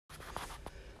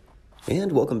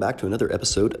And welcome back to another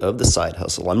episode of The Side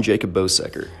Hustle. I'm Jacob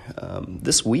Bosecker.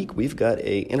 This week we've got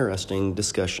a interesting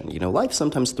discussion. You know, life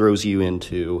sometimes throws you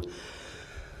into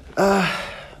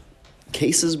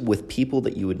cases with people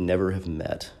that you would never have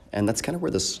met. And that's kind of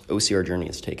where this OCR journey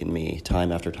has taken me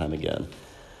time after time again.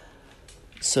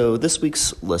 So this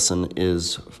week's lesson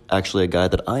is actually a guy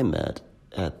that I met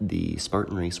at the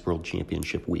Spartan Race World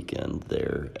Championship weekend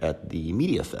there at the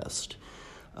Media Fest.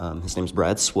 His name's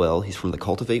Brad Swell. He's from the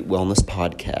Cultivate Wellness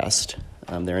podcast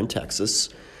there in Texas.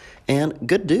 And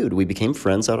good dude. We became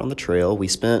friends out on the trail. We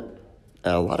spent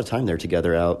a lot of time there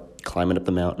together out climbing up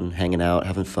the mountain, hanging out,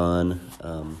 having fun,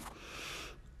 and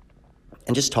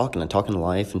just talking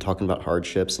life and talking about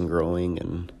hardships and growing.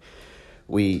 And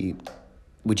we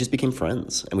just became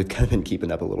friends. And we've kind of been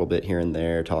keeping up a little bit here and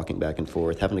there, talking back and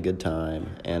forth, having a good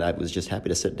time. And I was just happy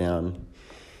to sit down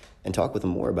and talk with him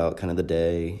more about kind of the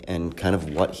day and kind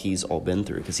of what he's all been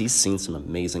through, because he's seen some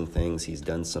amazing things. He's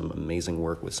done some amazing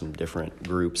work with some different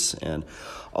groups, and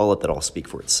all of that all speak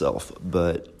for itself.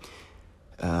 But,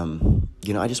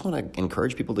 I just want to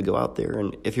encourage people to go out there,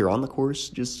 and if you're on the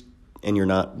course, and you're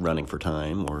not running for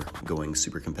time or going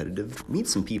super competitive, meet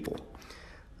some people.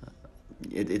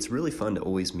 It's really fun to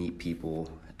always meet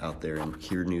people out there and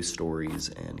hear new stories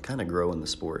and kind of grow in the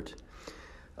sport.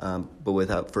 But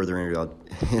without further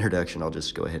introduction, I'll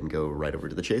just go ahead and go right over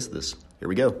to the chase of this. Here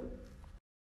we go.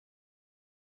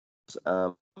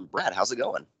 Brad, how's it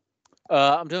going?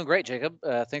 I'm doing great, Jacob.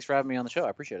 Thanks for having me on the show. I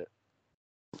appreciate it.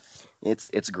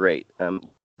 It's great.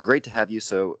 Great to have you.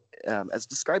 So, as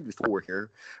described before here,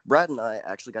 Brad and I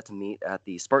actually got to meet at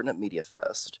the Spartan Up Media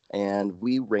Fest, and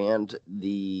we ran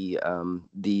the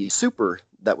Super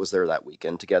that was there that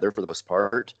weekend together for the most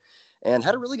part, and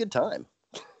had a really good time.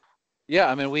 Yeah,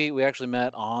 I mean, we actually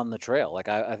met on the trail. Like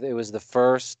it was the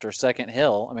first or second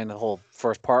hill. I mean, the whole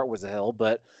first part was a hill,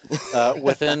 but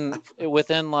within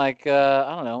like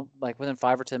I don't know, like within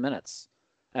 5 or 10 minutes.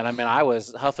 And I mean, I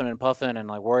was huffing and puffing and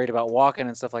like worried about walking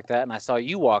and stuff like that. And I saw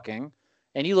you walking,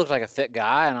 and you looked like a fit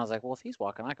guy. And I was like, well, if he's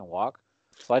walking, I can walk.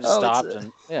 So I just stopped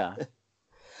and yeah.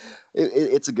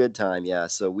 It's a good time, yeah.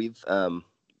 So we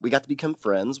got to become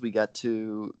friends. We got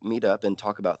to meet up and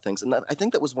talk about things, and I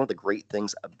think that was one of the great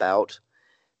things about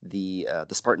the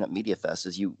Spartan Up Media Fest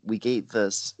is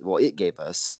it gave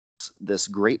us this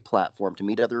great platform to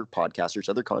meet other podcasters,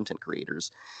 other content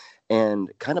creators,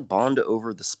 and kind of bond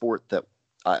over the sport that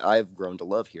I've grown to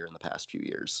love here in the past few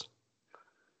years,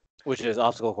 which is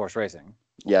obstacle course racing.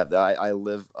 Yeah, I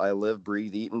live,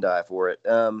 breathe, eat, and die for it.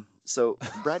 So,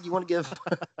 Brad, do you want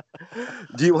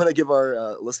to give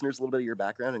our listeners a little bit of your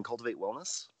background in Cultivate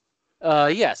Wellness?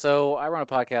 Yeah, so I run a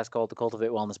podcast called the Cultivate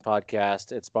Wellness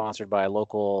Podcast. It's sponsored by a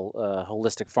local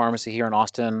holistic pharmacy here in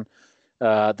Austin.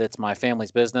 That's my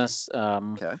family's business.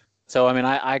 Okay. So, I mean,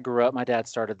 I grew up, my dad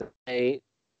started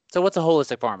so what's a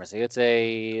holistic pharmacy?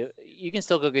 You can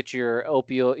still go get your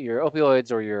opioids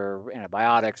or your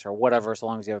antibiotics or whatever, so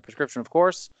long as you have a prescription, of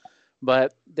course.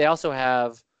 But they also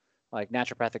have like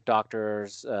naturopathic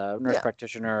doctors, nurse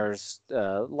practitioners,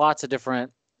 lots of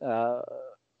different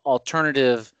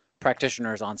alternative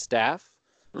practitioners on staff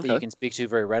that you can speak to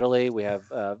very readily. We have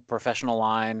professional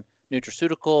line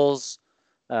nutraceuticals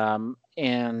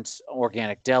and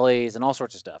organic delis and all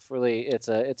sorts of stuff. Really, it's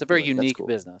a very unique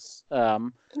business.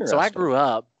 So I grew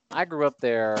up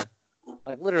there,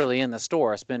 like literally in the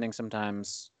store, spending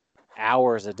sometimes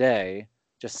hours a day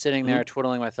just sitting there,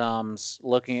 twiddling my thumbs,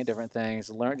 looking at different things,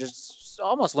 just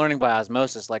almost learning by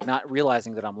osmosis, like not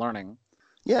realizing that I'm learning.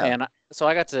 Yeah. And so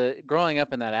I got to, growing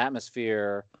up in that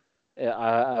atmosphere,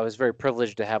 I was very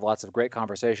privileged to have lots of great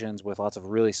conversations with lots of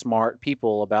really smart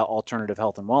people about alternative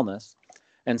health and wellness.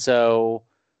 And so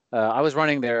I was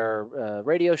running their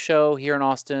radio show here in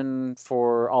Austin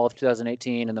for all of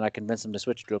 2018, and then I convinced them to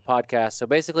switch to a podcast. So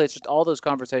basically, it's just all those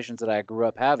conversations that I grew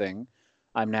up having,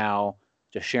 I'm now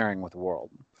just sharing with the world.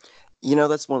 You know,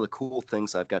 that's one of the cool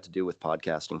things I've got to do with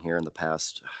podcasting here in the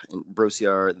past. And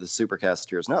BroCR, the Supercast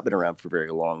here, has not been around for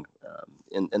very long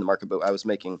in the market, but I was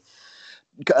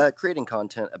creating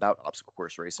content about obstacle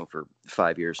course racing for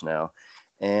 5 years now.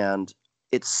 And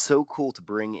it's so cool to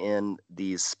bring in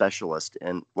these specialists.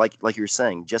 And like you're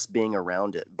saying, just being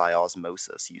around it by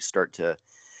osmosis, you start to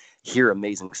hear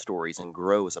amazing stories and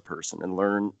grow as a person and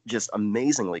learn just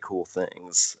amazingly cool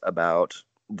things about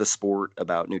the sport,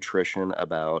 about nutrition,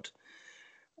 about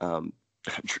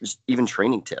even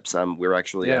training tips. We're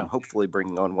actually hopefully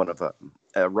bringing on one of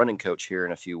a running coach here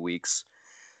in a few weeks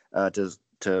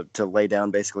to lay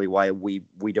down basically why we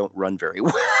don't run very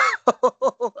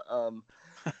well.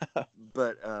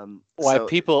 But why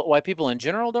people in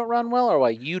general don't run well, or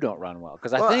why you don't run well?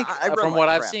 Because I think from what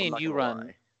I've seen, you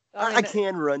run. I I mean,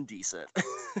 can run decent.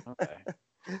 okay,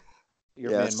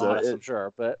 you're Yeah, being so modest, I'm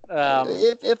sure, but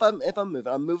if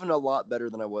I'm moving a lot better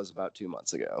than I was about 2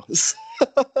 months ago.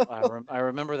 I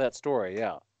remember that story.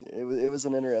 Yeah, It was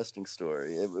an interesting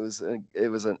story.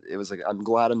 I'm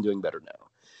glad I'm doing better now.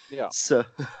 yeah. So,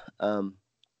 um,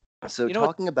 so You know what?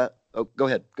 talking about, oh, go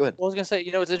ahead, go ahead. I was gonna say,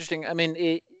 it's interesting. I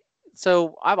mean,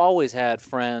 so I've always had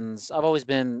friends. I've always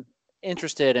been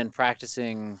interested in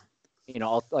practicing,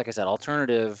 like I said,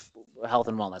 alternative health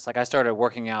and wellness. Like I started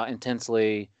working out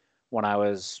intensely when I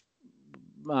was,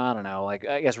 I don't know, like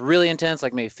I guess really intense,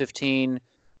 like maybe 15.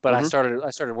 But I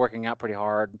Mm-hmm. started working out pretty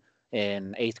hard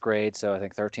in eighth grade, so I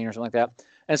think 13 or something like that.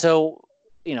 And so,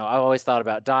 I've always thought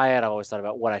about diet. I've always thought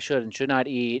about what I should and should not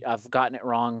eat. I've gotten it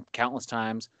wrong countless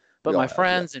times. We But all my have, yeah.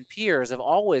 friends and peers have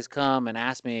always come and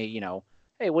asked me,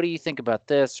 hey, what do you think about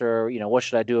this? Or, what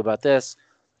should I do about this?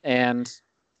 And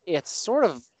it's sort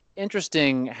of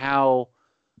interesting how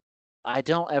I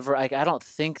don't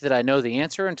think that I know the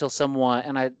answer until someone,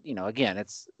 and again,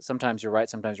 it's sometimes you're right,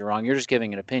 sometimes you're wrong. You're just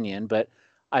giving an opinion, but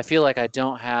I feel like I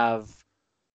don't have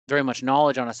very much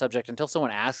knowledge on a subject until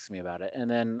someone asks me about it. And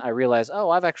then I realize, oh,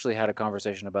 I've actually had a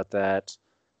conversation about that,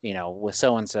 with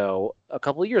so and so a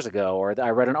couple of years ago, or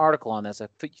I read an article on this a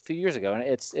few years ago. And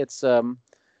it's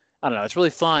I don't know, it's really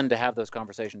fun to have those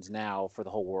conversations now for the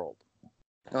whole world.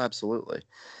 Oh, absolutely.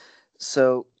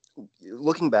 So,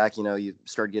 looking back, you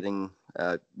start getting,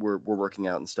 we're working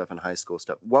out and stuff in high school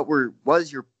stuff. What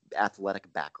was your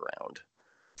athletic background?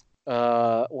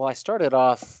 Well, I started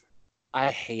off, I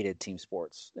hated team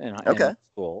sports in Okay.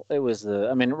 school. It was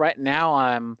I mean, right now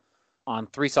I'm on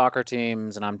 3 soccer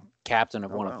teams and I'm captain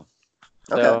of Oh one of them.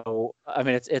 wow. Okay. So, I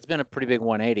mean, it's been a pretty big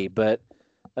 180, but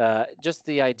just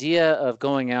the idea of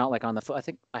going out like I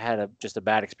think I had just a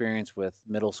bad experience with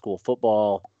middle school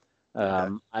football.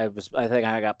 Okay. I think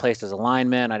I got placed as a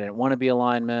lineman. I didn't want to be a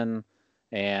lineman,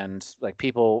 and like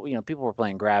people were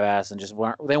playing grab ass and just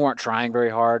weren't trying very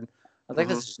hard. I think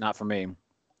this Mm-hmm. is just not for me.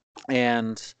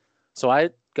 And so I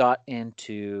got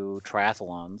into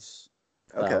triathlons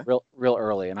Okay. real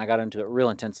early, and I got into it real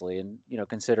intensely, and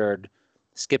considered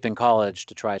skipping college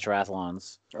to try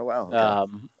triathlons. Oh wow.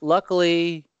 Okay.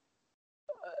 Luckily,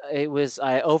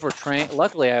 I overtrained.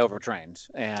 Luckily, I overtrained,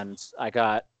 and I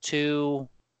got to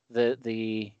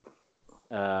the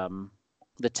um,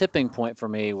 the tipping point for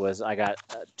me was I got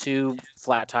 2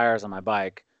 flat tires on my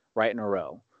bike right in a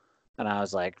row, and I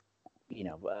was like,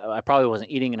 I probably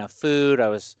wasn't eating enough food. I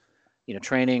was,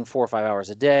 training 4 or 5 hours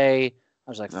a day. I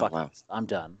was like, Oh fuck wow. this, I'm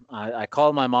done. I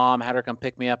called my mom, had her come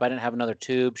pick me up. I didn't have another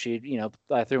tube.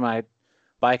 I threw my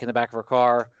bike in the back of her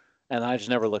car, and I just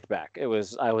never looked back. I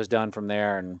was done from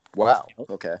there. And Wow.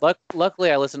 Okay.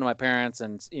 luckily, I listened to my parents,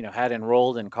 and had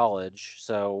enrolled in college,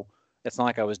 so it's not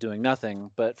like I was doing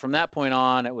nothing. But from that point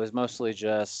on, it was mostly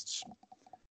just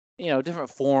different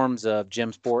forms of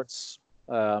gym sports.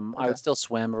 I Okay. would still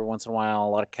swim every once in a while, a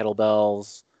lot of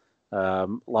kettlebells, a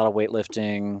lot of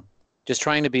weightlifting, just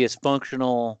trying to be as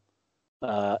functionally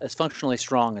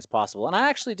strong as possible. And I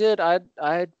actually did.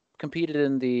 I competed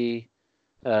in the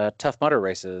Tough Mudder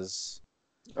races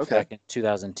Okay. back in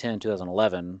 2010,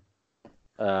 2011.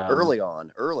 Um, Early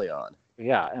on. Early on.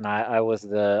 yeah, and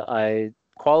I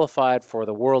qualified for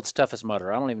the world's toughest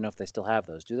mudder. I don't even know if they still have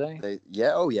those. Do they?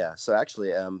 Yeah. Oh yeah. So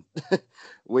actually,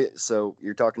 so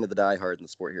you're talking to the diehard in the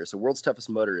sport here. So World's Toughest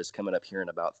Mudder is coming up here in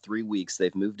about 3 weeks.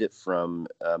 They've moved it from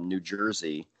New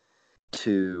Jersey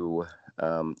to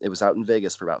it was out in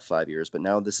Vegas for about 5 years, but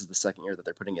now this is the second year that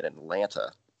they're putting it in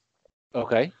Atlanta.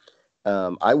 Okay.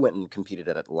 I went and competed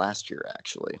at it last year,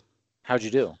 actually. How'd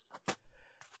you do?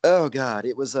 Oh God,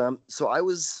 it was so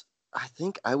I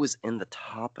think I was in the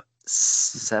top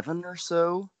 7 or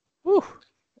so. Whew.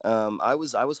 I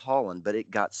was hauling, but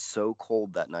it got so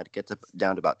cold that night. It got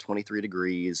down to about 23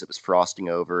 degrees. It was frosting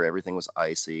over. Everything was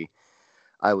icy.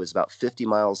 I was about 50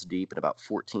 miles deep and about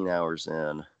 14 hours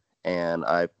in, and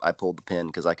I pulled the pin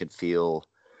because I could feel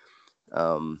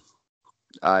um,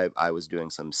 I was doing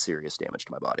some serious damage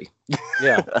to my body.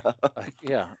 Yeah.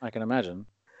 Yeah, I can imagine.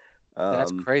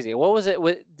 That's um, crazy. What was it?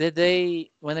 Did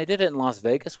they when they did it in Las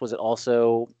Vegas? Was it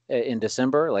also in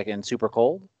December, like in super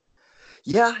cold?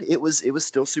 yeah, it was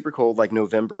still super cold, like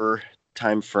November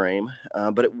time frame.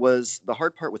 But it was the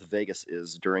hard part with Vegas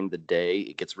is during the day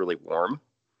it gets really warm,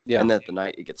 Yeah. and then at the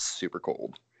night it gets super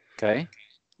cold. Okay.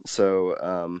 So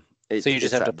So you just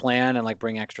it's have to that. plan and like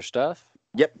bring extra stuff.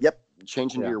 Yep.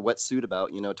 Change into Yeah. your wetsuit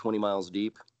about 20 miles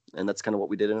deep, and that's kind of what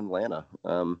we did in Atlanta.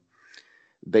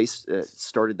 Base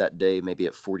started that day maybe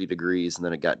at 40 degrees, and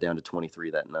then it got down to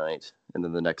 23 that night, and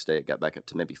then the next day it got back up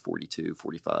to maybe 42,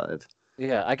 45.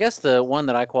 Yeah, I guess the one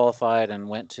that I qualified and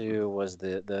went to was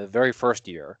the very first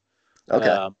year.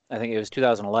 Okay. I think it was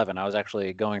 2011. I was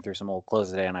actually going through some old clothes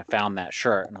today, and I found that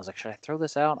shirt, and I was like, should I throw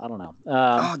this out? I don't know.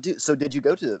 Oh, dude. So did you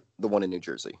go to the one in New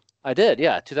Jersey? I did,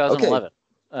 yeah, Okay. 2011.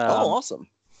 Oh, awesome.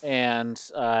 And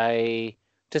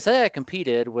to say I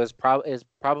competed is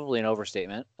probably an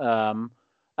overstatement. I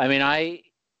mean,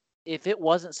 if it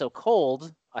wasn't so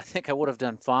cold, I think I would have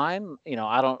done fine.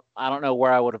 I don't know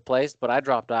where I would have placed, but I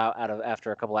dropped out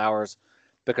after a couple hours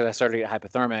because I started to get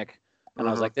hypothermic, and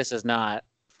I was like, this is not.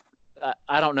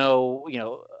 I don't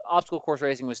know. Obstacle course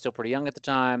racing was still pretty young at the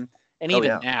time, and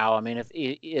even now, I mean, if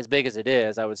as big as it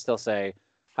is, I would still say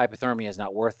hypothermia is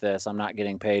not worth this. I'm not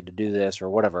getting paid to do this or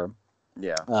whatever.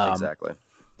 Yeah, exactly.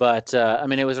 But I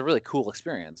mean, it was a really cool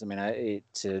experience. I mean, I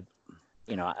don't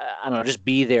know, just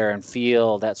be there and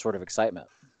feel that sort of excitement.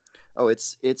 Oh,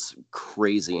 it's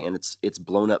crazy, and it's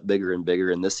blown up bigger and bigger.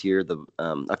 And this year,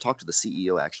 I've talked to the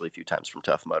CEO actually a few times from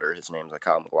Tough Mudder. His name's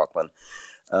Kyle McLaughlin.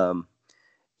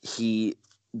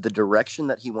 The direction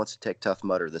that he wants to take Tough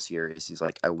Mudder this year is he's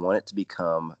like, I want it to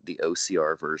become the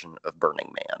OCR version of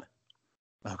Burning Man.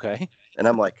 Okay. And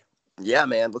I'm like, yeah,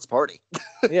 man, let's party.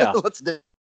 Yeah. Let's do it.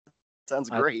 Sounds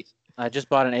great. I just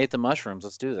bought an eighth of mushrooms.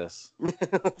 Let's do this.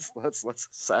 let's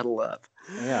saddle up.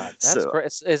 Yeah, that's great.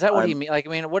 Is that what he mean? Like,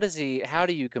 I mean, what is he? How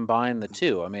do you combine the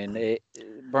two? I mean,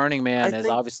 Burning Man is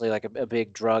obviously like a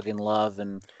big drug in love,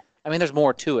 and I mean, there's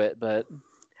more to it, but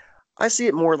I see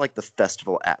it more like the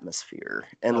festival atmosphere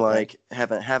and like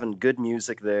having good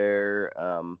music there,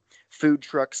 food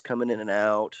trucks coming in and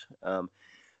out.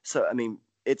 So I mean,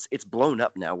 it's blown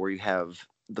up now where you have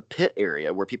the pit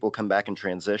area where people come back and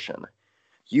transition.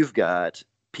 You've got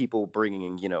people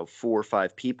bringing 4 or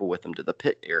 5 people with them to the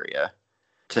pit area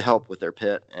to help with their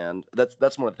pit, and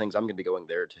that's one of the things I'm going to be going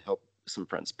there to help some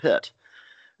friends pit.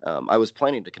 I was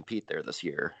planning to compete there this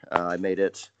year. I made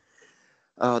it.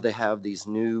 They have these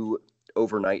new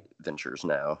overnight ventures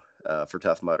now for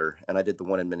Tough Mudder, and I did the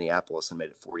one in Minneapolis and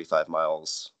made it 45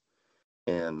 miles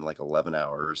in like 11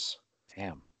 hours.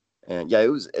 Damn. And yeah,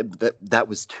 that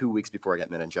was 2 weeks before I got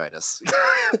meningitis.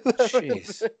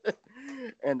 Jeez.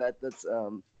 And that's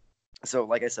so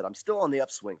like I said, I'm still on the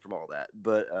upswing from all that,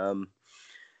 but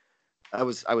I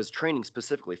was training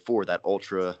specifically for that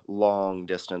ultra long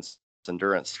distance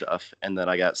endurance stuff, and then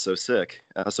I got so sick.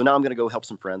 So now I'm going to go help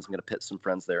some friends. I'm going to pit some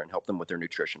friends there and help them with their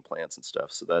nutrition plans and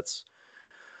stuff. So that's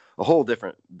a whole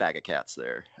different bag of cats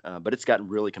there. But it's gotten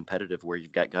really competitive where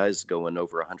you've got guys going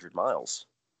over 100 miles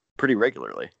pretty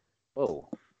regularly. Whoa.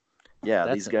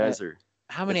 Yeah, these guys are.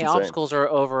 How many obstacles are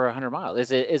over 100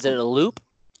 miles? Is it a loop?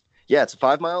 Yeah, it's a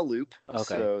 5-mile loop. Okay.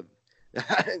 So,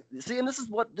 see, and this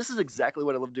is exactly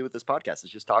what I love to do with this podcast, is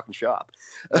just talking shop.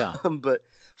 Yeah. But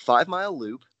 5-mile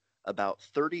loop, about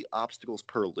 30 obstacles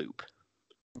per loop.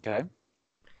 Okay.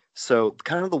 So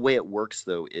kind of the way it works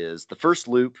though is the first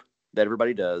loop that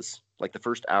everybody does, like the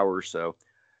first hour or so,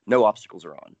 no obstacles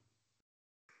are on.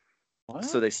 What?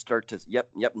 So they start to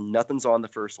yep, nothing's on the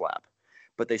first lap.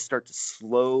 But they start to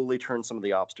slowly turn some of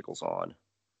the obstacles on.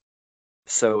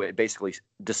 So it basically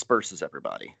disperses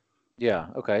everybody. Yeah,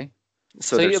 okay.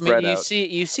 So they're spread out.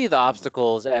 You see the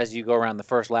obstacles as you go around the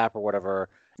first lap or whatever,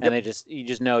 and you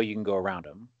just know you can go around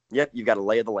them. Yep, you've got a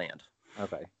lay of the land.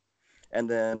 Okay. And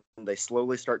then they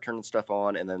slowly start turning stuff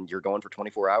on, and then you're going for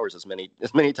 24 hours, as many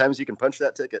times as you can punch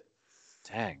that ticket.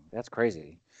 Dang, that's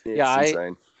crazy. It's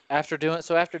insane. After doing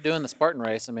the Spartan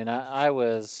race, I mean, I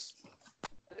was,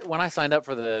 when I signed up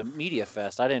for the Media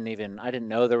Fest, I didn't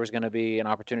know there was going to be an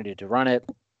opportunity to run it.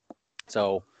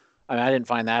 So, I mean, I didn't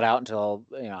find that out until,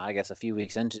 I guess a few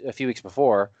weeks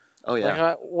before. Oh yeah.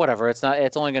 Like, whatever. It's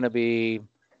only going to be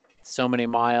so many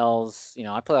miles.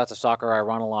 I play lots of soccer. I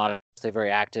run a lot. I stay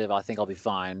very active. I think I'll be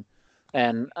fine.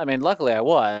 And I mean, luckily I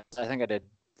was. I think I did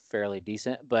fairly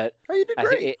decent, but you did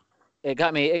great. Think it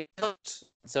got me.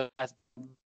 So I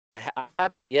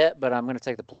haven't yet, but I'm going to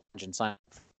take the plunge and sign up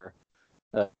for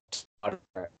I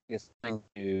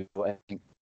think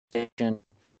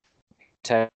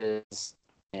Texas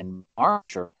in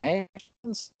March or May.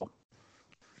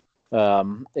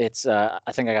 It's I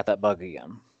think I got that bug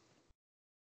again.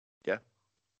 Yeah.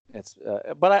 It's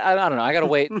but I don't know. I gotta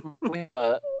wait. we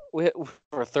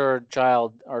for a third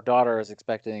child. Our daughter is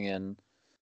expecting in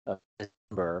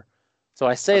December, so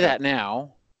I say that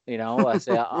now. I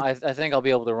say I think I'll be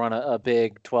able to run a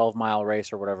big 12-mile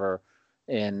race or whatever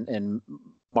in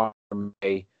March or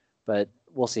May, but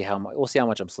we'll see how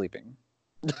much I'm sleeping.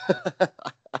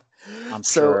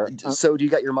 So do you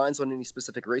got your minds on any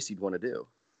specific race you'd want to do?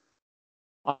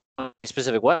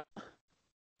 Specific what?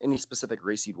 Any specific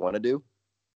race you'd want to do?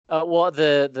 Well,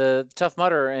 the Tough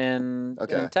Mudder in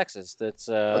Texas. That's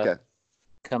okay.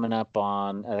 coming up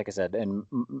on, like I said, in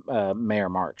May or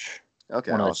March.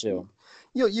 Okay, One of those awesome.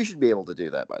 two. You should be able to do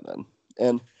that by then.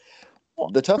 And Well,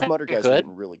 the Tough Mudder guys are good.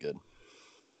 getting really good.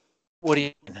 What do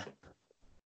you mean?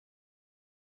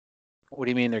 What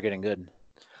do you mean they're getting good?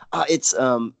 It's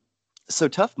so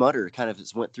Tough Mudder kind of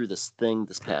has went through this thing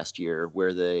this past year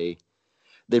where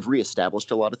they've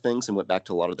reestablished a lot of things and went back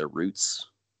to a lot of their roots.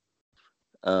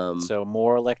 So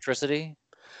more electricity?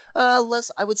 Less,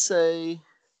 I would say,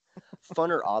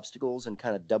 funner obstacles and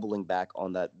kind of doubling back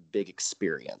on that big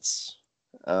experience.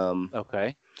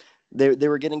 Okay. They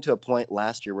were getting to a point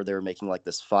last year where they were making like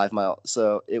this 5 mile.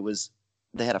 So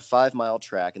they had a 5 mile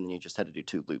track and then you just had to do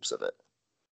 2 loops of it.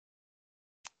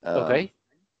 Okay.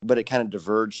 But it kind of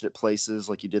diverged at places.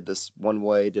 Like you did this one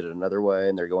way, did it another way,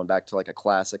 and they're going back to like a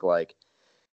classic like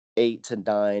 8 to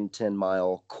 9, 10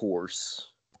 mile course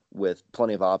with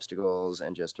plenty of obstacles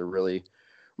and just a really,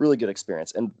 really good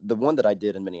experience. And the one that I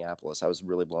did in Minneapolis, I was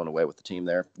really blown away with the team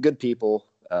there. Good people,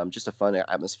 just a fun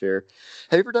atmosphere.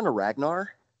 Have you ever done a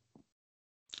Ragnar?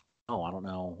 Oh, I don't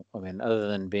know. I mean, other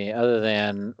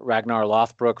than Ragnar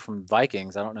Lothbrok from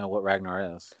Vikings, I don't know what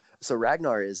Ragnar is. So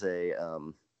Ragnar is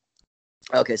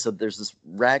okay, so there's this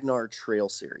Ragnar trail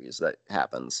series that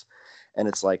happens, and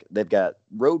it's like they've got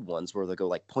road ones where they go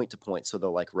like point to point, so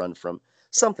they'll like run from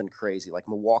something crazy like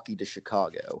Milwaukee to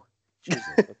Chicago. Jesus.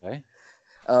 Okay.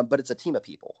 But it's a team of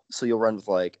people, so you'll run with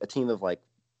like a team of like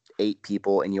 8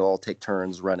 people, and you all take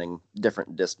turns running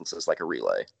different distances like a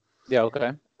relay. Yeah.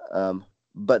 Okay.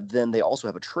 But then they also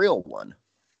have a trail one,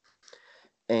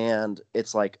 and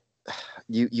it's like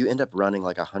you end up running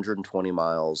like 120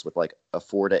 miles with like a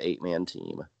 4 to 8 man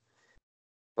team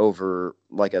over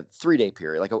like a 3-day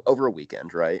period, like over a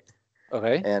weekend, right?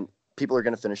 Okay. And people are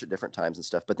going to finish at different times and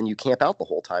stuff, but then you camp out the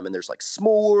whole time and there's like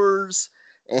s'mores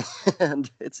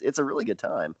and it's a really good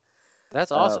time.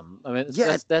 That's awesome. I mean,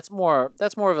 yeah, that's more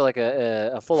of like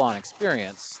a full on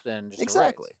experience than just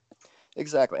exactly. a race.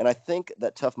 Exactly. And I think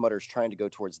that Tough Mudder is trying to go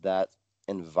towards that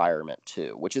environment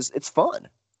too, which is it's fun.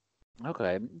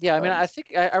 Okay. Yeah. I mean, I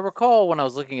think I recall when I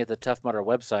was looking at the Tough Mudder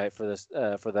website for this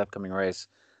for the upcoming race,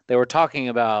 they were talking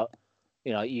about,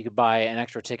 you could buy an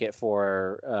extra ticket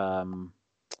for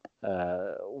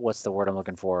what's the word I'm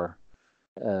looking for?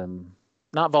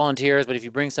 Not volunteers, but if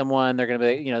you bring someone, they're going to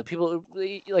be, people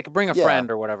like bring a friend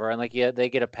or whatever, and like they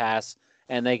get a pass.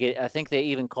 And I think they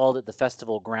even called it the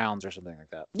festival grounds or something like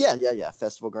that. Yeah.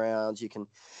 Festival grounds. You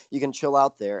can chill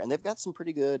out there, and they've got some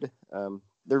pretty good.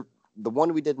 They're the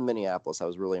one we did in Minneapolis. I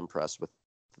was really impressed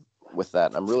with that,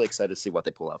 and I'm really excited to see what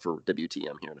they pull out for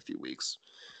WTM here in a few weeks.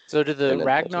 So, do the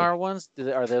Ragnar ones?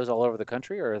 Are those all over the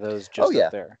country, or are those just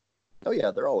up there? Oh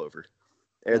yeah, they're all over.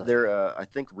 Really? They're I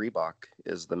think Reebok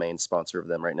is the main sponsor of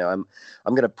them right now. I'm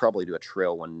gonna probably do a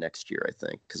trail one next year, I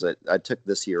think, because I took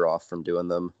this year off from doing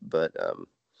them, but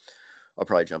I'll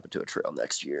probably jump into a trail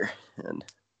next year and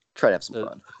try to have some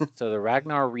fun. So the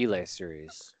Ragnar Relay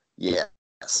Series. Yes,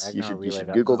 you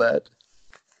should Google that.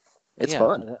 It's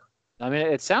fun. I mean,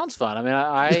 it sounds fun. I mean,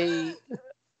 I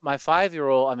my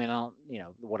 5-year-old. I mean, I don't,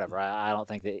 whatever. I don't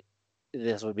think that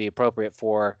this would be appropriate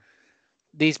for.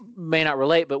 These may not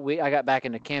relate, but I got back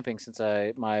into camping since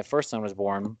my first son was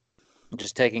born.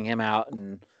 Just taking him out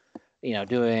and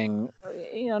doing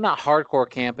not hardcore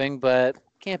camping, but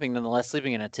camping nonetheless,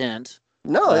 sleeping in a tent.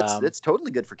 No, it's totally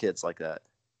good for kids like that.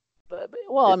 But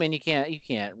I mean, you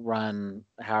can't run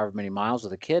however many miles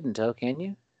with a kid in tow, can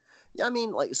you? Yeah, I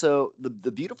mean, like, so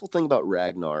the beautiful thing about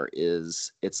Ragnar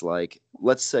is it's like,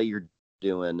 let's say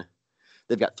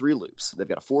they've got 3 loops. They've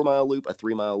got a 4-mile loop, a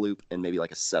 3-mile loop, and maybe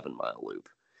like a 7-mile loop.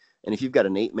 And if you've got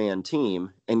an 8-man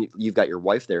team and you've got your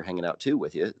wife there hanging out too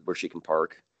with you where she can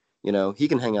park, he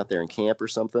can hang out there and camp or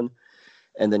something.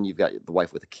 And then you've got the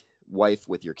wife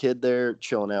with your kid there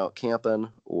chilling out, camping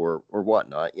or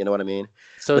whatnot. You know what I mean?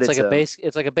 So it's like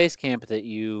a base camp that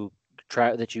you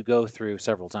go through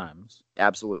several times.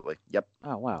 Absolutely. Yep.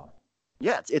 Oh, wow.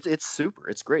 Yeah, it's super.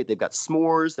 It's great. They've got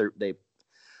s'mores. They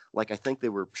like, I think they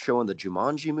were showing the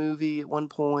Jumanji movie at one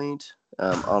point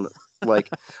on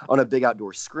a big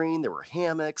outdoor screen. There were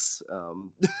hammocks.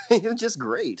 It was just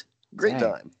great. Great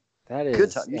time. That is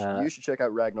good time. You should check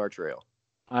out Ragnar Trail.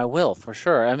 I will, for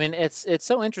sure. I mean, it's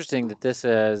so interesting that this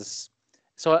is.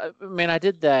 So I mean, I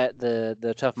did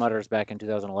the Tough Mudders back in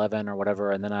 2011 or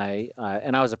whatever, and then I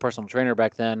was a personal trainer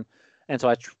back then, and so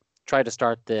I tried to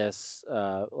start this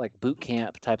like boot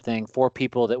camp type thing for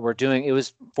people that were doing. It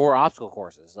was for obstacle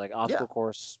courses, like obstacle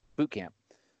course boot camp,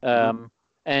 and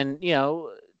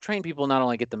train people, not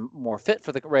only get them more fit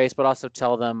for the race, but also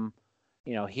tell them,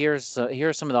 here's some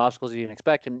of the obstacles you can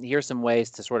expect, and here's some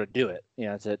ways to sort of do it,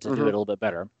 to do it a little bit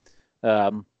better.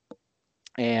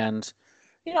 And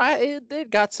It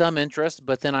got some interest,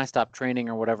 but then I stopped training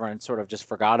or whatever, and sort of just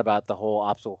forgot about the whole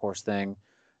obstacle course thing,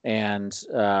 and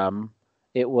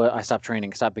I stopped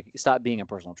training, stopped being a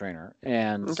personal trainer,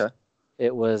 and Okay.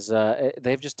 it was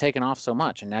they've just taken off so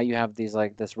much, and now you have these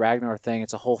like this Ragnar thing.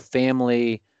 It's a whole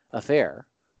family affair.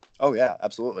 Oh yeah,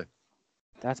 absolutely.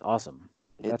 That's awesome.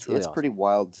 It's That's really it's pretty awesome.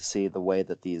 wild to see the way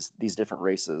that these different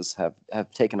races have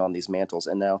taken on these mantles,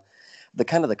 and now the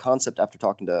concept after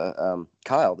talking to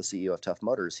Kyle, the CEO of Tough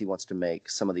Motors, he wants to make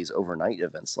some of these overnight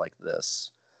events like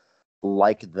this,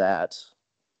 like that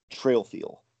trail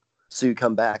feel. So you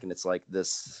come back and it's like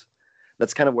this.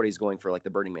 That's kind of what he's going for, like the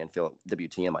Burning Man feel at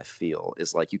WTM. I feel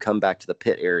is like you come back to the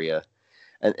pit area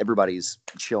and everybody's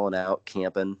chilling out,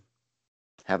 camping,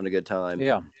 having a good time,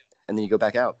 Yeah. and then you go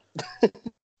back out.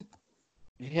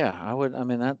 Yeah, I would. I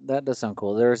mean, that does sound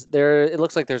cool. It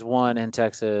looks like there's one in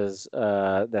Texas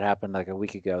that happened like a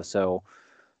week ago. So,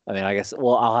 I mean, I guess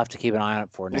well, I'll have to keep an eye on it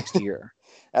for next year.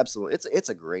 Absolutely, it's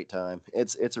a great time.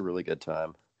 It's a really good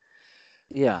time.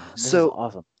 Yeah, this is So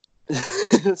awesome.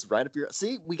 it's right up your.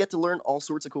 See, we get to learn all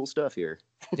sorts of cool stuff here.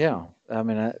 Yeah, I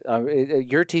mean,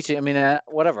 you're teaching. I mean,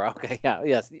 whatever. Okay, yeah,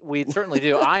 yes, we certainly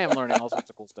do. I am learning all sorts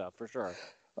of cool stuff for sure.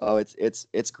 Oh,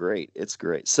 it's great. It's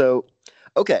great. So,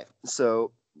 okay,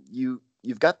 so you've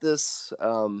got this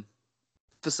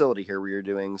facility here where you're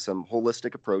doing some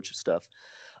holistic approach stuff.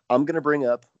 I'm gonna bring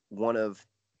up one of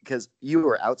because you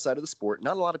are outside of the sport.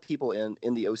 Not a lot of people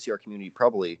in the OCR community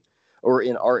probably, or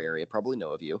in our area probably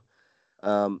know of you.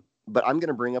 But I'm going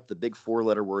to bring up the big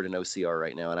four-letter word in OCR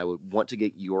right now, and I would want to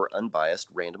get your unbiased,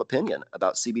 random opinion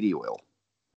about CBD oil.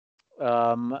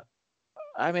 Um,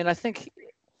 I mean, I think.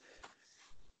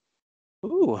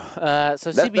 Ooh, so That's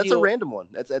CBD a oil. random one.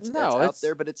 That's No, out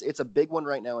there, it's but it's a big one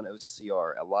right now in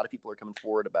OCR. A lot of people are coming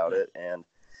forward about it, and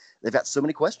they've got so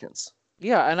many questions.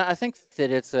 yeah, and I think that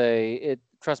it.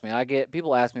 Trust me, I get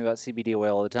people ask me about CBD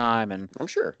oil all the time, and I'm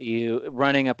sure. you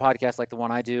running a podcast like the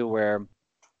one I do, where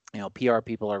PR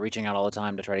people are reaching out all the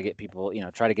time to try to get people,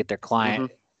 try to get their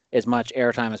client Hmm. as much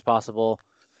airtime as possible.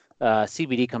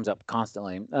 CBD comes up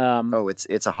constantly, Oh,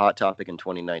 it's a hot topic in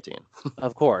 2019.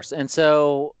 of course, and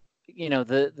so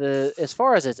the as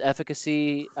far as its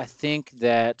efficacy, I think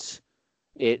that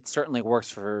it certainly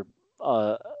works for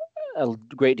uh, a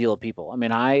great deal of people. I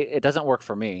mean, it doesn't work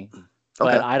for me,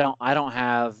 but Okay. I don't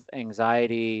have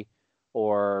anxiety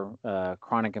or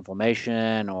chronic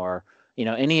inflammation or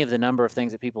any of the number of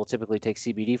things that people typically take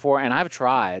CBD for. And I've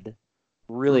tried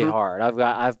really Hmm. hard.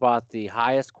 I've bought the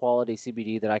highest quality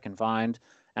CBD that I can find,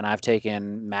 and I've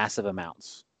taken massive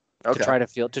amounts Okay. to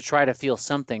try to feel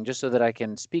something, just so that I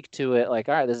can speak to it like,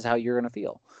 all right, this is how you're going to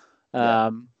feel. Yeah.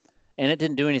 Um, and it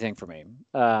didn't do anything for me.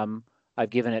 I've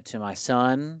given it to my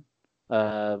son.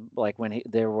 Like when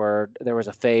there was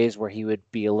a phase where he would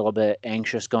be a little bit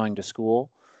anxious going to school,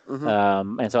 Hmm.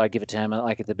 and so I'd give it to him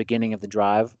like at the beginning of the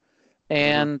drive. Hmm.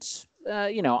 And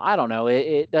I don't know.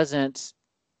 It doesn't.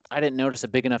 I didn't notice a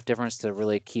big enough difference to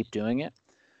really keep doing it.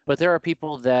 But there are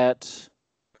people that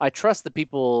I trust, the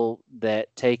people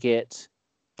that take it,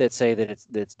 that say that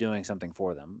it's doing something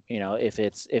for them. If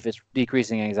it's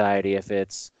decreasing anxiety, if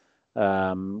it's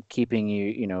keeping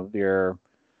you, your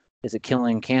is it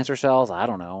killing cancer cells? I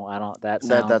don't know. I don't. That That's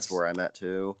sounds where I'm at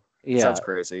too. It sounds yeah.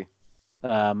 crazy.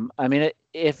 I mean,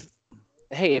 if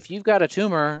hey, if you've got a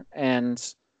tumor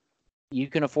and you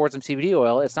can afford some CBD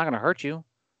oil, it's not going to hurt you.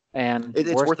 And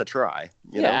It's worst, worth a try.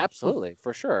 You yeah, know. absolutely,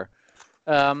 for sure.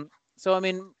 So I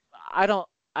mean, I don't.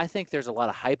 I think there's a lot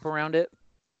of hype around it.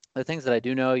 The things that I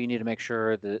do know, you need to make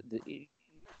sure that you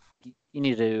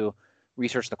need to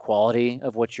research the quality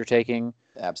of what you're taking.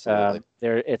 Absolutely.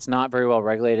 It's not very well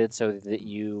regulated, so that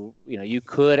you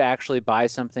could actually buy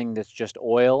something that's just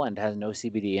oil and has no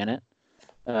CBD in it.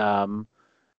 Um,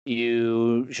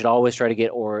 you should always try to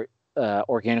get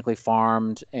organically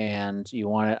farmed, and you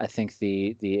want it. I think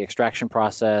the extraction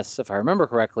process, if I remember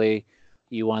correctly,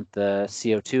 you want the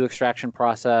CO2 extraction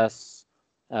process.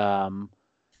 Um,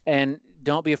 and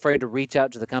don't be afraid to reach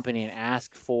out to the company and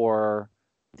ask for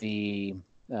the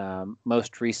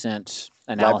most recent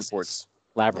Lab analysis, reports.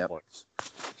 lab Yep. reports.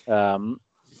 Um,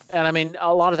 and I mean,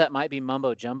 a lot of that might be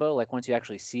mumbo jumbo. Like once you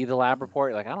actually see the lab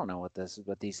report, you're like, I don't know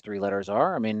what these three letters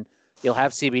are. I mean, you'll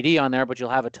have CBD on there, but you'll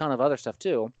have a ton of other stuff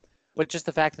too. But just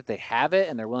the fact that they have it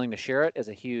and they're willing to share it is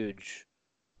a huge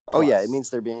Oh yeah, it plus. means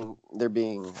they're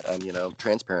being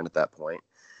transparent at that point.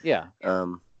 Yeah.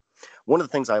 Um, one of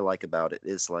the things I like about it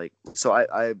is like so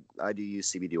I do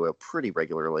use CBD oil pretty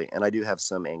regularly, and I do have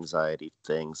some anxiety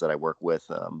things that I work with,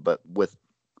 but with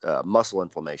muscle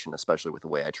inflammation, especially with the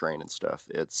way I train and stuff,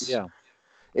 it's Yeah.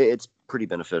 it's pretty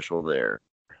beneficial there.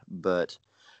 But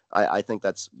I think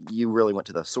that's, you really went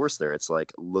to the source there. It's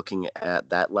like looking at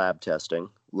that lab testing,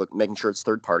 making sure it's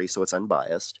third party so it's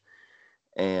unbiased,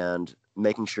 and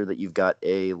making sure that you've got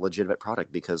a legitimate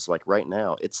product, because like right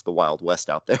now it's the Wild West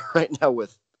out there right now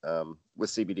with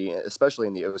CBD, especially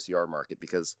in the OCR market,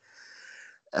 because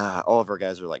all of our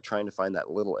guys are like trying to find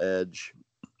that little edge,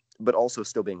 but also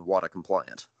still being WADA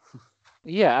compliant.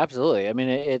 Yeah, absolutely. I mean,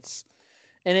 it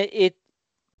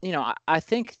I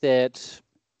think that,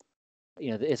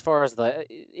 as far as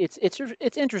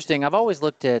it's interesting. I've always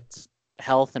looked at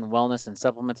health and wellness and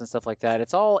supplements and stuff like that.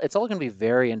 It's all going to be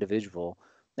very individual,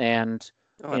 and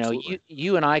Oh, absolutely.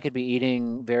 you and I could be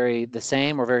eating the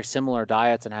same or very similar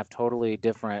diets and have totally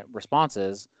different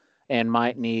responses, and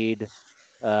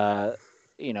uh,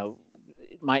 you know,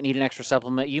 might need an extra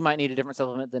supplement. You might need a different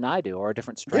supplement than I do, or a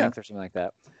different Yeah. strength or something like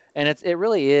that. And it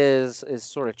really is, as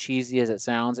sort of cheesy as it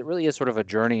sounds, it really is sort of a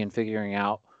journey in figuring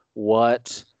out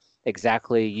what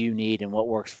exactly you need and what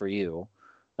works for you.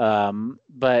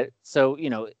 But so,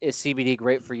 is CBD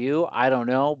great for you? I don't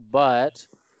know, but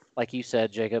like you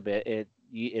said, Jacob, it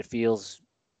feels,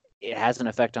 it has an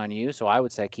effect on you. So I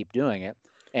would say keep doing it,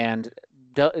 and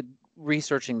do,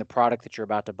 researching the product that you're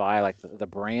about to buy, like the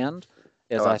brand,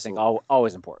 is, Oh, I think, absolutely.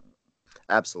 always important.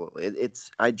 Absolutely.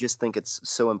 I just think it's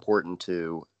so important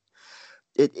to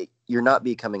you're not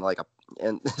becoming like a,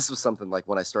 and this was something like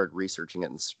when I started researching it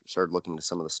and started looking into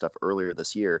some of the stuff earlier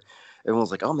this year, everyone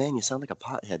was like, "Oh man, you sound like a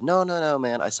pothead." No, no, no,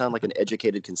 man, I sound like an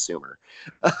educated consumer.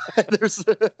 there's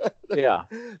Yeah,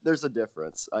 there's a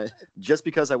difference. Just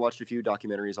because I watched a few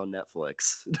documentaries on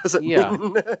Netflix doesn't yeah,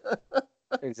 mean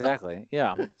exactly.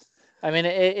 Yeah. I mean,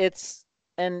 it's,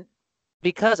 and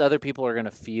because other people are going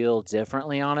to feel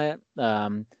differently on it.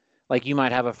 Like you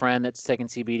might have a friend that's taken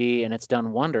CBD and it's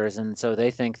done wonders, and so they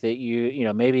think that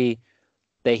maybe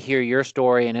they hear your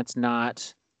story and it's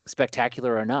not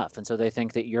spectacular enough, and so they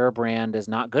think that your brand is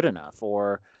not good enough,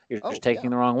 or you're just Oh taking yeah.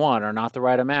 the wrong one, or not the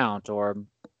right amount, or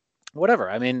whatever.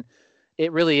 I mean,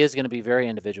 it really is going to be very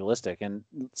individualistic, and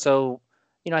so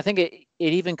I think it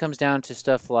even comes down to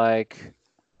stuff like,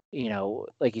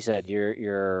 like you said,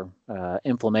 your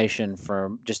inflammation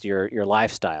from just your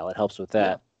lifestyle. It helps with Yeah.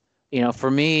 that.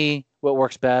 For me, what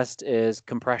works best is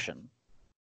compression.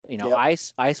 Yep.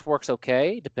 Ice works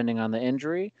okay depending on the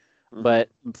injury, Hmm. but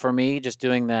for me, just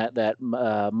doing that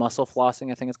muscle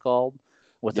flossing, I think it's called,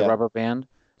 with the Yep. rubber band,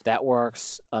 that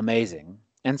works amazing.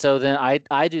 And so then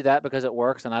I do that because it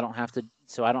works, and I don't have to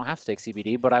take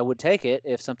CBD, but I would take it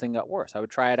if something got worse. I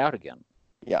would try it out again.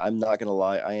 Yeah, I'm not gonna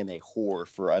lie. I am a whore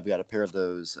for. I've got a pair of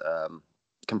those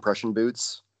compression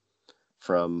boots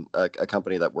from a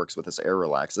company that works with this Air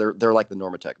Relax. They're like the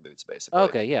Normatec boots, basically.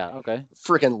 Okay, yeah, okay.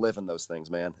 Freaking live in those things,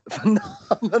 man.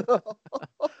 Phenomenal.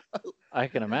 I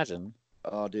can imagine.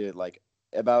 Oh, dude, like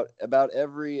about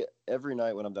every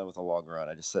night when I'm done with a long run,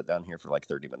 I just sit down here for like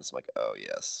 30 minutes. I'm like, oh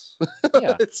yes,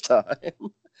 Yeah. it's time.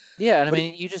 Yeah, and I But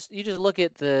mean, you just look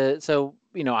at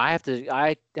I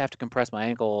have to compress my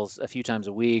ankles a few times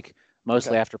a week, okay.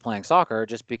 mostly after playing soccer,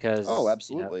 just Oh, because,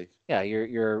 absolutely. yeah,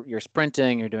 you're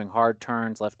sprinting, you're doing hard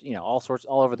turns, left,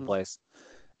 all over the Mhm. place.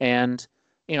 And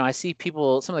I see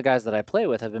people, some of the guys that I play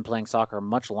with have been playing soccer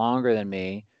much longer than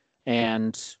me,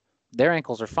 and their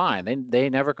ankles are fine. They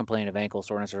never complain of ankle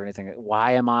soreness or anything.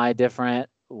 Why am I different?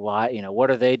 Why, what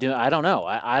are they doing? I don't know.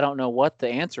 I don't know what the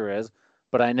answer is,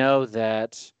 but I know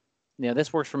that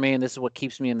this works for me, and this is what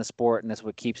keeps me in the sport, and this is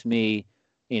what keeps me,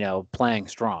 playing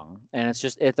strong. And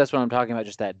that's what I'm talking about,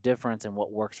 just that difference in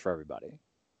what works for everybody.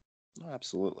 Oh,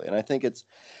 absolutely. And I think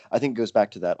it goes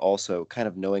back to that also, kind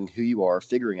of knowing who you are,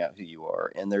 figuring out who you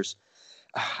are. And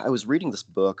I was reading this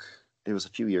book, it was a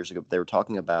few years ago, but they were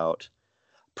talking about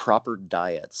proper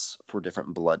diets for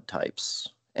different blood types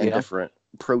and Yeah. different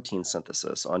protein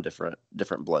synthesis on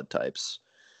different blood types.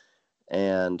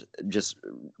 And just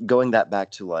going that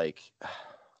back to like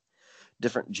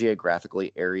different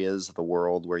geographically areas of the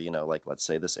world where, like let's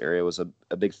say this area was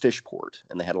a big fish port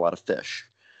and they had a lot of fish,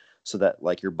 so that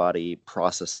like your body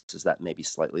processes that maybe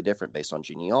slightly different based on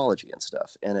genealogy and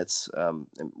stuff. And and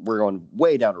we're going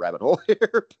way down a rabbit hole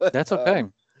here, but That's okay.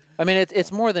 I mean,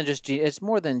 it's more than just it's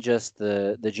more than just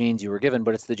the genes you were given,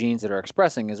 but it's the genes that are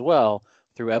expressing as well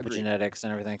through agreed. epigenetics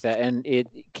and everything like that. And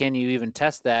can you even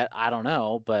test that? I don't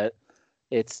know, but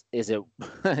is it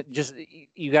just,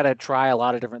 you got to try a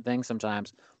lot of different things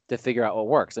sometimes to figure out what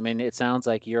works. I mean, it sounds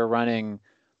like you're running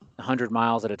 100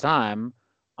 miles at a time.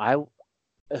 I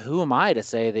Who am I to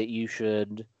say that you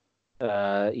should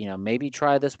maybe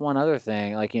try this one other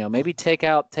thing. Like, maybe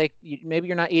maybe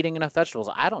you're not eating enough vegetables.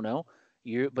 I don't know.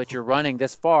 But you're running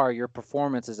this far. Your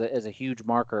performance is a huge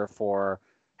marker for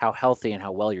how healthy and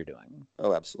how well you're doing.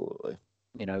 Oh, absolutely.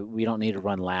 we don't need to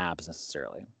run labs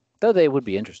necessarily, though they would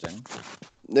be interesting.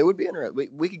 It would be interesting.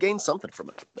 We could gain something from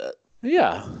it. But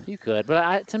Yeah, you could,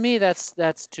 but to me,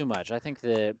 that's too much. I think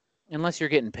that unless you're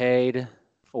getting paid,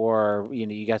 or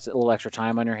you got a little extra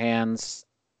time on your hands,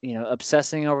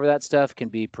 obsessing over that stuff can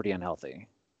be pretty unhealthy.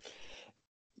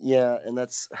 yeah, and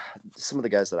that's some of the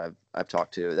guys that I've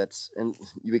talked to. And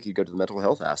we could go to the mental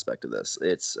health aspect of this.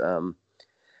 It's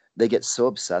they get so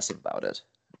obsessive about it,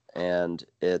 and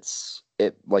it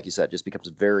like you said just becomes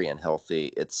very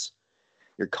unhealthy.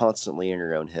 You're constantly in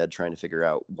your own head trying to figure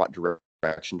out what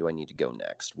direction do I need to go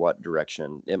next? What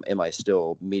direction am I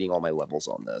still meeting all my levels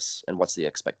on this? And what's the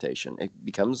expectation? It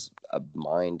becomes a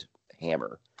mind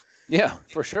hammer. Yeah,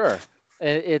 for sure.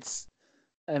 It's,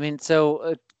 I mean,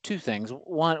 so two things.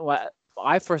 One,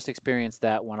 I first experienced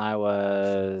that when I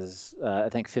was, I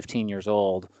think, 15 years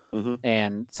old. Mm-hmm.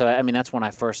 And so, I mean, that's when I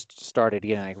first started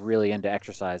getting like really into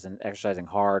exercise and exercising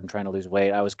hard and trying to lose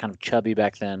weight. I was kind of chubby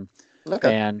back then.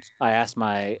 Okay. And I asked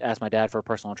my dad for a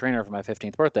personal trainer for my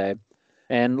 15th birthday.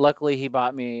 And luckily he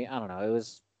bought me, I don't know, it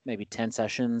was maybe 10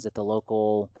 sessions at the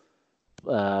local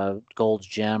Gold's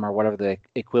Gym or whatever the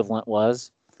equivalent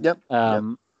was. Yep.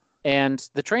 And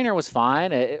the trainer was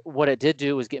fine. What it did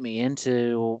do was get me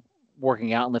into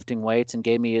working out and lifting weights and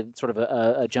gave me sort of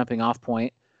a jumping off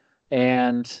point.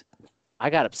 And I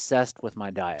got obsessed with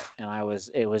my diet, and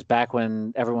it was back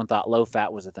when everyone thought low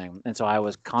fat was a thing. And so I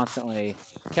was constantly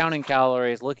counting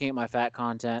calories, looking at my fat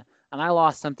content, and I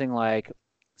lost something like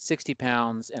 60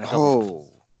 pounds in a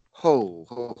couple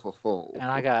months. And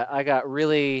I got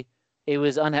really, it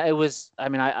was, I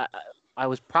mean, I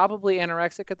was probably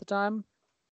anorexic at the time.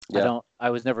 Yeah.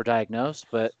 I was never diagnosed,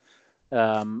 but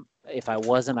if I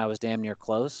wasn't, I was damn near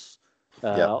close.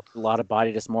 A lot of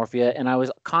body dysmorphia, and I was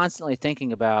constantly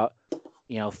thinking about,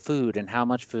 food and how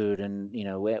much food, and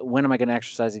when am I going to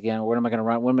exercise again? When am I going to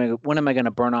run? When am I going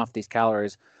to burn off these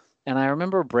calories? And I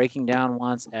remember breaking down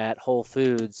once at Whole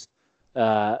Foods,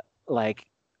 like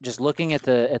just looking at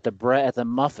the bread, at the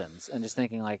muffins, and just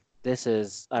thinking like,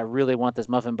 I really want this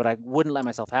muffin, but I wouldn't let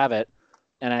myself have it,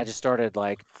 and I just started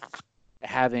like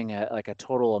having a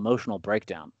total emotional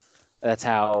breakdown. That's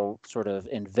how sort of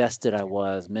invested I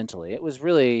was mentally. It was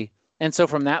really, and so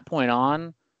from that point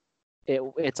on,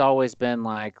 it's always been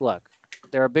like, look,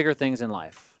 there are bigger things in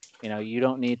life. You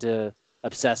don't need to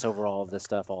obsess over all of this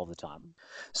stuff all the time.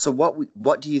 So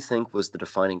what do you think was the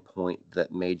defining point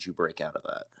that made you break out of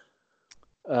that?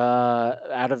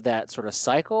 Out of that sort of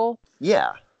cycle?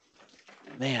 Yeah.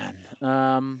 Man,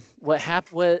 what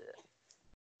happened?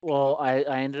 Well, I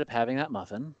ended up having that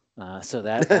muffin, so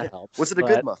that helps. Was it a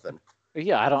good muffin?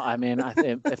 Yeah, I mean,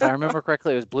 if I remember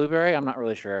correctly, it was blueberry. I'm not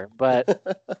really sure, but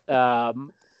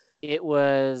it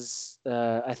was,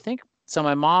 I think, so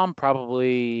my mom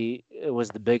probably was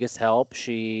the biggest help.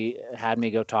 She had me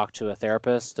go talk to a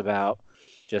therapist about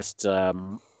just,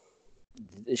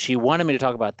 she wanted me to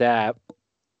talk about that.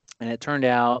 And it turned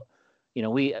out,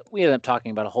 we ended up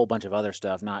talking about a whole bunch of other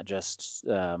stuff, not just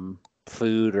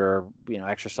food or,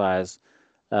 exercise.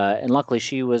 And luckily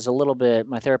she was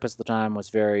my therapist at the time was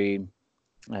very,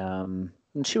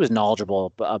 she was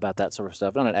knowledgeable about that sort of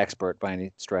stuff. Not an expert by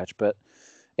any stretch,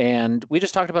 and we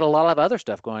just talked about a lot of other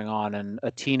stuff going on in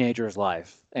a teenager's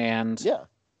life. And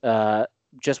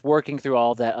just working through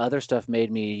all that other stuff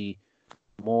made me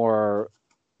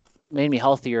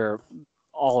healthier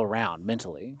all around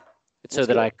mentally, so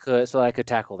that I could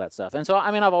tackle that stuff. And so, I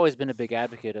mean, I've always been a big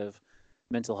advocate of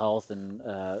mental health, and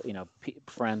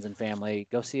friends and family,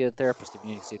 go see a therapist if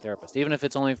you need to see a therapist, even if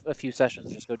it's only a few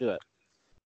sessions. Just go do it.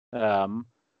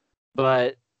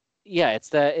 But yeah, it's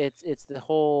the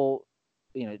whole,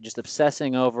 just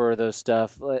obsessing over those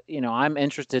stuff. I'm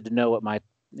interested to know what my,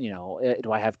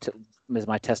 do I have is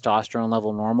my testosterone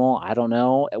level normal? I don't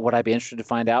know. Would I be interested to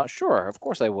find out? Sure, of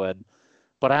course I would.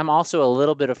 But I'm also a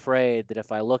little bit afraid that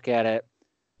if I look at it,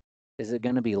 is it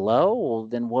going to be low? Well,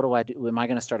 then what do I do? Am I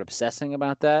going to start obsessing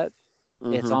about that?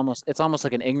 Mm-hmm. It's almost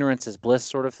like an ignorance is bliss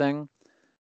sort of thing.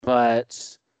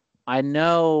 But I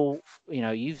know,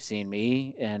 you've seen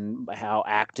me and how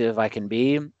active I can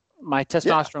be. My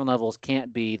testosterone levels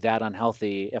can't be that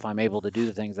unhealthy if I'm able to do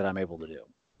the things that I'm able to do.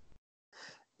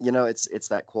 It's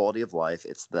that quality of life.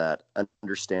 It's that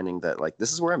understanding that, like,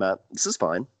 this is where I'm at. This is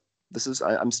fine.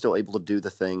 I'm still able to do the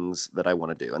things that I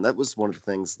want to do. And that was one of the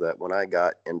things that when I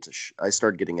got I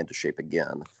started getting into shape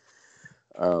again.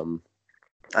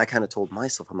 I kind of told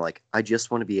myself, I'm like, I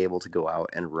just want to be able to go out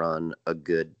and run a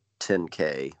good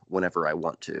 10K whenever I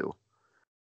want to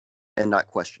and not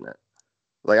question it.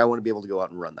 Like, I want to be able to go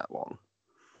out and run that long.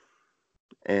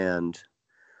 And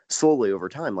slowly over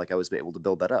time, like I was able to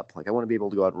build that up. Like I want to be able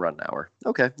to go out and run an hour.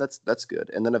 Okay, that's good.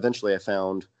 And then eventually I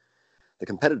found the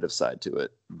competitive side to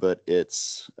it, but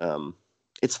it's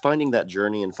finding that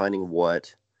journey and finding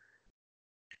what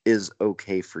is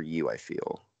okay for you, I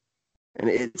feel. And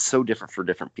it's so different for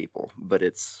different people, but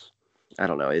I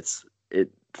don't know,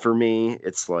 for me,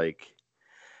 it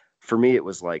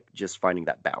was like just finding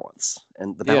that balance,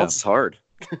 and the balance is hard.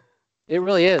 It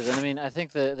really is. And I mean, I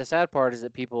think the sad part is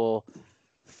that people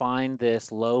find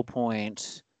this low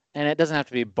point, and it doesn't have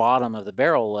to be bottom of the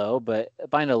barrel low, but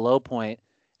find a low point,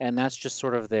 and that's just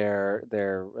sort of that's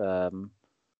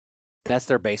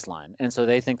their baseline. And so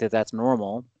they think that that's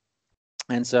normal.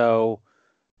 And so,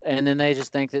 and then they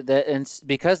just think and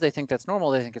because they think that's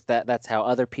normal, they think that's how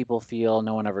other people feel.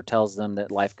 No one ever tells them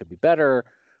that life could be better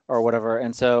or whatever.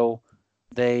 And so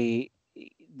it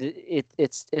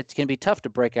can be tough to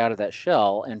break out of that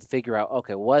shell and figure out,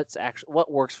 okay,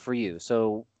 what works for you.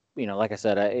 So, like I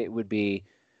said, it would be,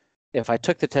 if I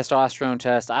took the testosterone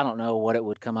test, I don't know what it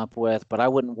would come up with, but I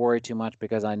wouldn't worry too much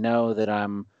because I know that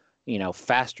I'm,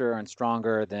 faster and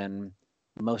stronger than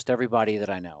most everybody that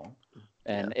I know.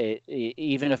 And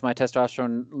even if my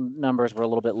testosterone numbers were a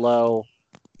little bit low,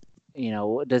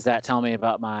 does that tell me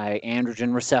about my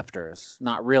androgen receptors?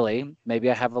 Not really. Maybe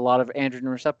I have a lot of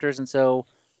androgen receptors, and so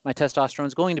my testosterone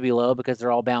is going to be low because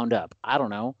they're all bound up. I don't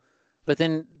know. But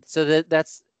then, so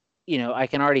that's, I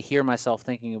can already hear myself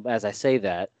thinking as I say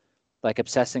that, like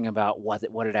obsessing about what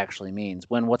it actually means,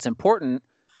 when what's important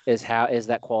is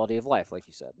that quality of life, like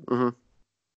you said. Mm-hmm.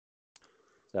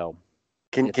 So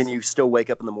can you still wake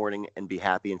up in the morning and be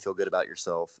happy and feel good about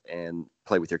yourself and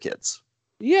play with your kids?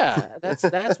 Yeah,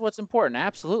 that's what's important.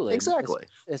 Absolutely. Exactly.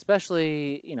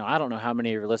 Especially, I don't know how many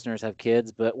of your listeners have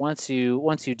kids, but once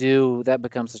you do, that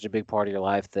becomes such a big part of your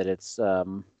life that it's,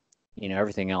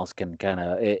 everything else can kind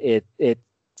of, it,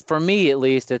 for me at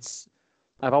least,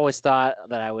 I've always thought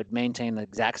that I would maintain the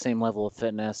exact same level of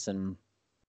fitness, and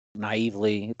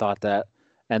naively thought that.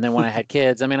 And then when I had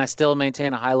kids, I mean, I still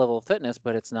maintain a high level of fitness,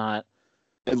 but it's not.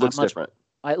 It looks different.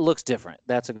 It looks different.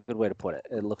 That's a good way to put it.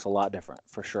 It looks a lot different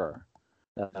for sure.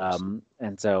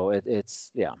 And so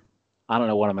it's I don't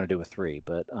know what I'm going to do with 3,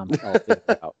 but I'll figure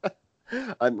it out.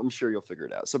 I'm sure you'll figure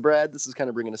it out. So Brad, this is kind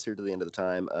of bringing us here to the end of the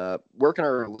time. Where can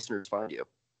our listeners find you?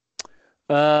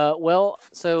 Well,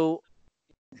 so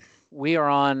we are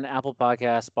on Apple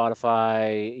Podcasts,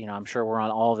 Spotify. I'm sure we're on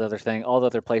all the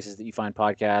other places that you find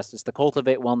podcasts. It's the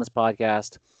Cultivate Wellness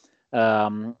Podcast.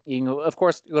 You can, of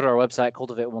course, go to our website,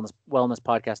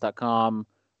 cultivatewellnesspodcast.com.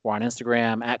 We're on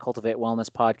Instagram at Cultivate Wellness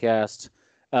Podcast.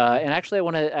 And actually, I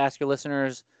want to ask your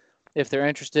listeners if they're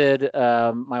interested.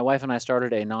 My wife and I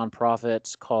started a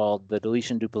nonprofit called the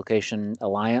Deletion Duplication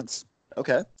Alliance.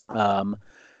 Okay. You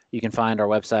can find our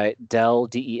website,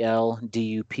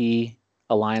 DELDUP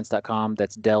alliance.com.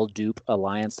 That's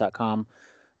DELDUPalliance.com.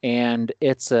 And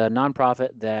it's a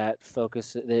nonprofit that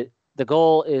focuses,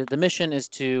 the mission is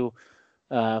to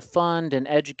fund and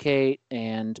educate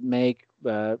and make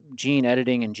gene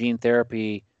editing and gene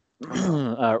therapy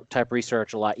type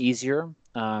research a lot easier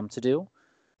to do.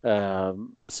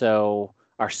 So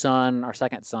our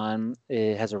second son,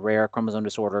 has a rare chromosome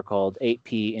disorder called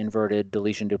 8p inverted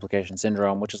deletion duplication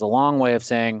syndrome, which is a long way of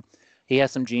saying he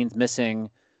has some genes missing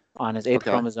on his 8th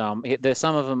chromosome. There's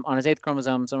some of them on his 8th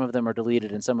chromosome, some of them are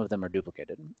deleted and some of them are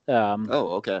duplicated.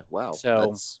 Okay. Wow.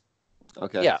 So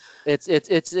okay. Yeah, it's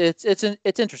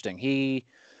interesting. He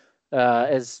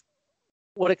is,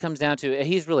 what it comes down to,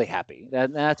 he's really happy.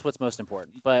 That's what's most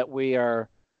important. But we are,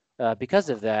 because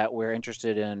of that, we're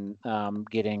interested in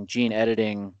getting gene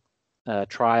editing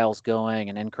trials going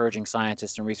and encouraging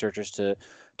scientists and researchers to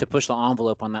push the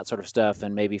envelope on that sort of stuff,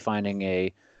 and maybe finding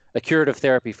a curative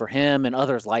therapy for him and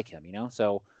others like him.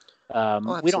 So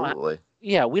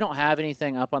we don't have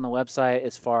anything up on the website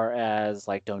as far as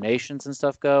like donations and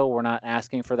stuff go. We're not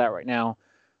asking for that right now.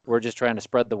 We're just trying to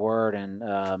spread the word and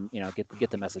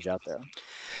get the message out there.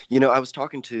 I was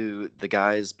talking to the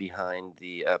guys behind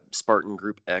the Spartan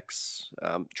Group X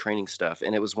training stuff,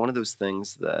 and it was one of those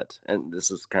things that, and this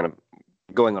is kind of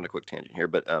going on a quick tangent here,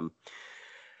 but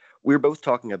we were both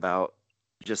talking about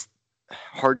just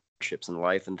hardships in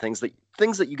life and things that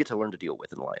you get to learn to deal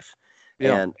with in life.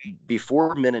 Yeah. And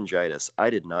before meningitis, I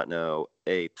did not know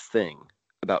a thing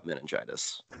about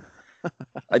meningitis.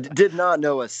 I did not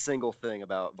know a single thing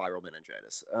about viral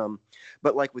meningitis.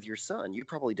 But like with your son, you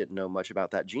probably didn't know much about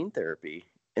that gene therapy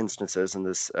instances in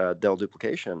this DEL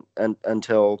duplication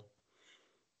until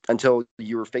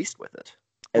you were faced with it.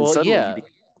 And suddenly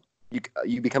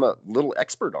you become a little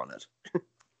expert on it.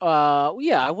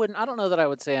 I don't know that I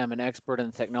would say I'm an expert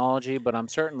in technology, but I'm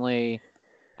certainly,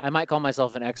 I might call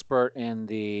myself an expert in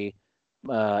the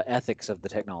ethics of the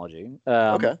technology.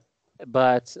 Okay.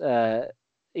 But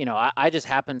I just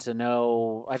happen to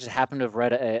know. I just happen to have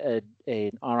read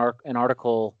an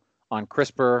article on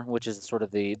CRISPR, which is sort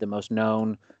of the most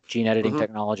known gene editing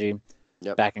technology,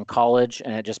 Yep. back in college,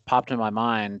 and it just popped in my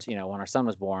mind. When our son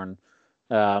was born,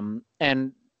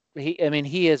 and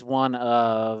he is one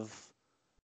of,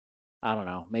 I don't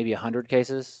know, maybe 100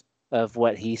 cases of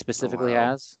what he specifically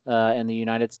has in the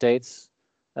United States.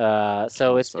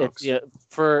 So it's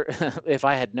for if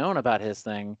I had known about his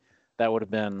thing, that would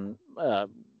have been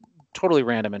totally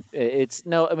random. And it's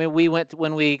no, I mean,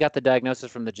 when we got the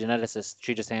diagnosis from the geneticist,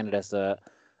 she just handed us a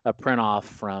print off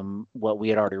from what we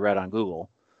had already read on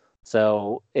Google.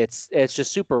 So it's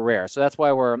just super rare. So that's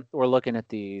why we're looking at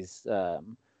these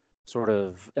sort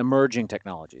of emerging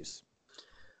technologies.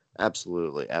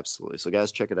 Absolutely. So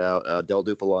guys, check it out. Del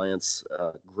Dupe Alliance,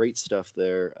 great stuff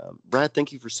there. Brad,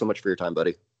 thank you so much for your time,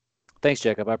 buddy. Thanks,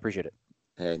 Jacob. I appreciate it.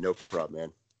 Hey, no problem,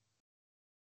 man.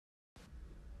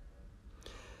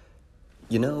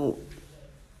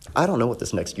 I don't know what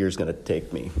this next year is going to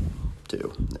take me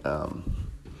to.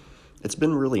 It's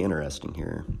been really interesting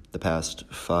here. The past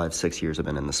 5-6 years I've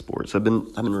been in the sports. I've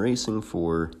been racing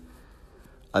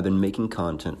I've been making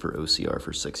content for OCR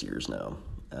for 6 years now.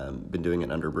 Been doing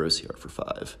it under OCR for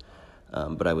 5.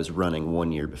 But I was running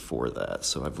 1 year before that,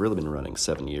 so I've really been running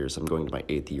 7 years. I'm going to my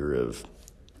 8th year of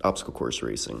obstacle course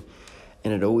racing,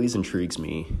 and it always intrigues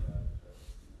me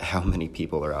how many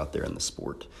people are out there in the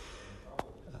sport.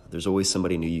 There's always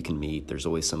somebody new you can meet. There's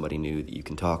always somebody new that you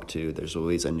can talk to. There's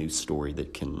always a new story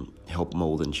that can help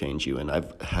mold and change you, and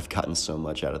I've gotten so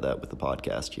much out of that with the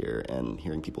podcast here and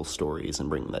hearing people's stories and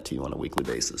bringing that to you on a weekly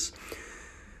basis.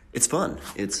 It's fun.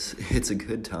 It's a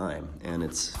good time, and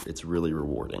it's really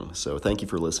rewarding. So thank you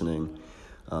for listening.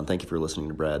 Thank you for listening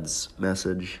to Brad's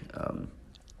message.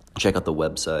 Check out the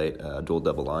website, Dual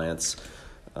Dub Alliance.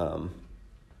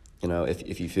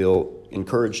 If you feel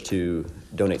encouraged to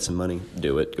donate some money,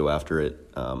 do it. Go after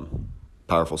it.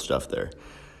 Powerful stuff there.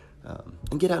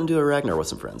 And get out and do a Ragnar with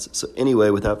some friends. So anyway,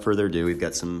 without further ado, we've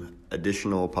got some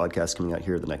additional podcasts coming out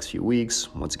here the next few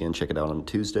weeks. Once again, check it out on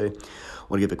Tuesday.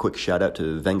 I want to give a quick shout out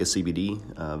to Venga CBD.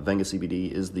 Venga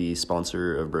CBD is the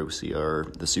sponsor of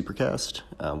BroCR, the Supercast.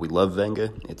 We love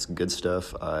Venga. It's good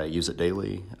stuff. I use it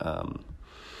daily.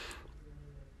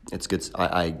 It's good.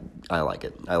 I like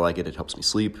it. I like it. It helps me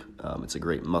sleep. It's a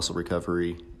great muscle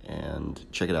recovery. And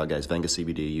check it out, guys. Venga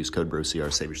CBD. Use code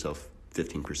BroCR. Save yourself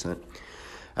 15%.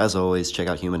 As always, check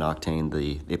out Human Octane,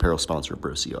 the apparel sponsor of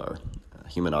BroCR.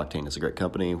 Human Octane is a great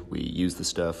company. We use the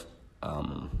stuff.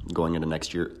 Going into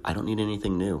next year, I don't need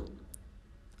anything new.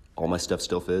 All my stuff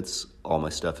still fits. All my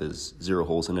stuff is 0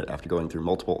 holes in it after going through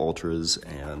multiple ultras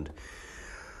and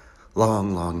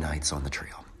long, long nights on the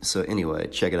trail. So anyway,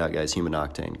 check it out, guys. Human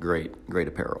Octane, great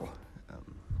apparel.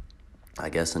 I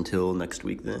guess until next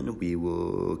week then, we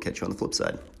will catch you on the flip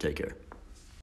side. Take care.